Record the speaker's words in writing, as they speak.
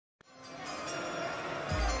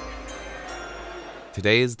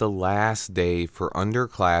Today is the last day for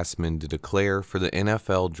underclassmen to declare for the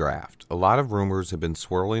NFL draft. A lot of rumors have been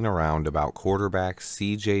swirling around about quarterback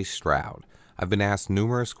C.J. Stroud. I've been asked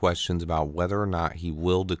numerous questions about whether or not he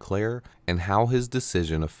will declare and how his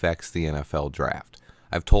decision affects the NFL draft.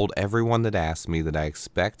 I've told everyone that asked me that I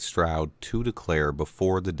expect Stroud to declare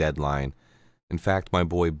before the deadline. In fact, my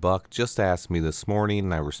boy Buck just asked me this morning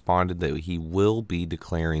and I responded that he will be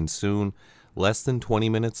declaring soon. Less than 20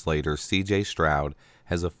 minutes later, C.J. Stroud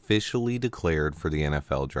has officially declared for the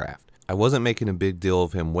NFL draft. I wasn't making a big deal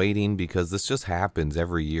of him waiting because this just happens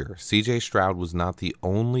every year. C.J. Stroud was not the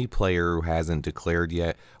only player who hasn't declared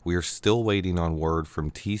yet. We are still waiting on word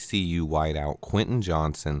from TCU wideout Quentin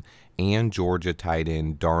Johnson and Georgia tight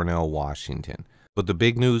end Darnell Washington. But the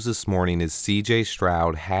big news this morning is C.J.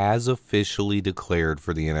 Stroud has officially declared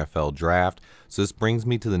for the NFL draft. So this brings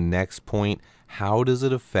me to the next point. How does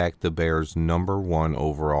it affect the Bears' #1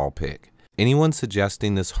 overall pick? Anyone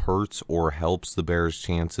suggesting this hurts or helps the Bears'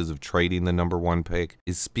 chances of trading the #1 pick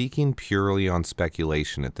is speaking purely on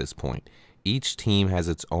speculation at this point. Each team has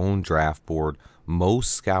its own draft board.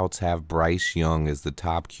 Most scouts have Bryce Young as the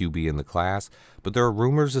top QB in the class, but there are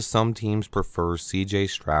rumors that some teams prefer C.J.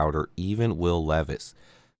 Stroud or even Will Levis.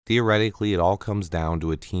 Theoretically, it all comes down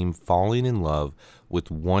to a team falling in love with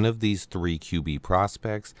one of these three QB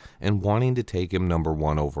prospects and wanting to take him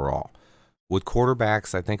 #1 overall. With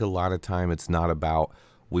quarterbacks, I think a lot of time it's not about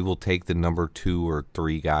we will take the #2 or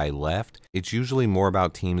 3 guy left. It's usually more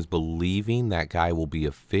about teams believing that guy will be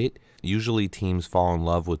a fit. Usually teams fall in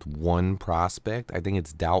love with one prospect. I think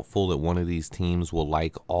it's doubtful that one of these teams will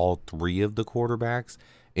like all three of the quarterbacks.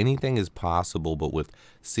 Anything is possible, but with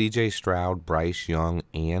C.J. Stroud, Bryce Young,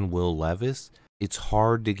 and Will Levis, it's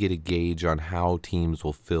hard to get a gauge on how teams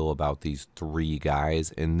will feel about these three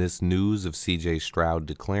guys, and this news of C.J. Stroud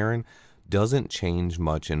declaring doesn't change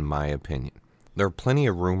much in my opinion. There are plenty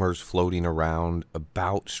of rumors floating around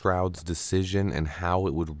about Stroud's decision and how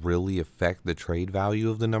it would really affect the trade value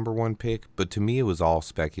of the #1 pick, but to me it was all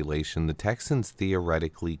speculation. The Texans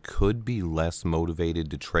theoretically could be less motivated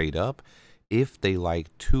to trade up. If they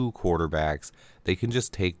like two quarterbacks, they can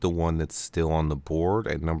just take the one that's still on the board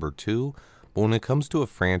at #2. But when it comes to a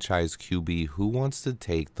franchise QB, who wants to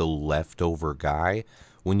take the leftover guy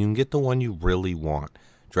when you can get the one you really want?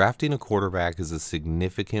 Drafting a quarterback is a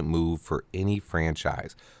significant move for any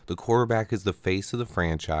franchise. The quarterback is the face of the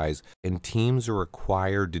franchise, and teams are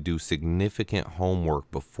required to do significant homework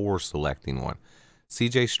before selecting one.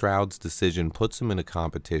 C.J. Stroud's decision puts him in a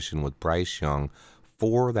competition with Bryce Young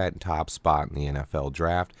for that top spot in the NFL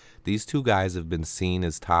draft. These two guys have been seen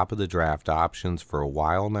as top of the draft options for a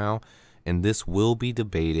while now, and this will be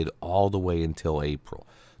debated all the way until April.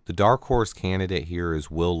 The dark horse candidate here is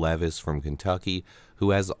Will Levis from Kentucky, who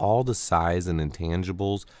has all the size and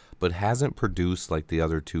intangibles, but hasn't produced like the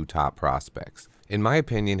other two top prospects. In my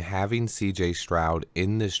opinion, having C.J. Stroud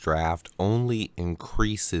in this draft only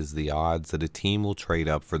increases the odds that a team will trade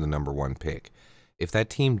up for the #1 pick. If that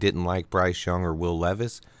team didn't like Bryce Young or Will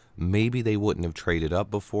Levis, maybe they wouldn't have traded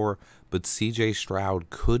up before, but C.J. Stroud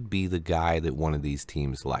could be the guy that one of these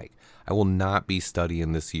teams like. I will not be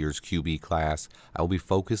studying this year's QB class. I will be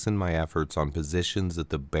focusing my efforts on positions that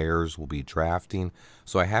the Bears will be drafting,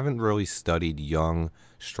 so I haven't really studied Young,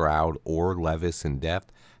 Stroud, or Levis in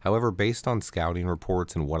depth. However, based on scouting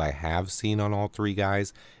reports and what I have seen on all three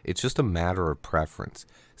guys, it's just a matter of preference.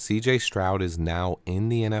 C.J. Stroud is now in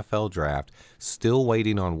the NFL draft, still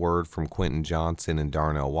waiting on word from Quentin Johnson and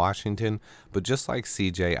Darnell Washington, but just like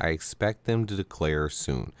C.J., I expect them to declare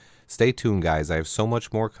soon. Stay tuned, guys. I have so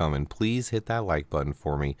much more coming. Please hit that like button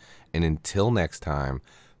for me, and until next time,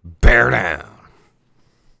 bear down!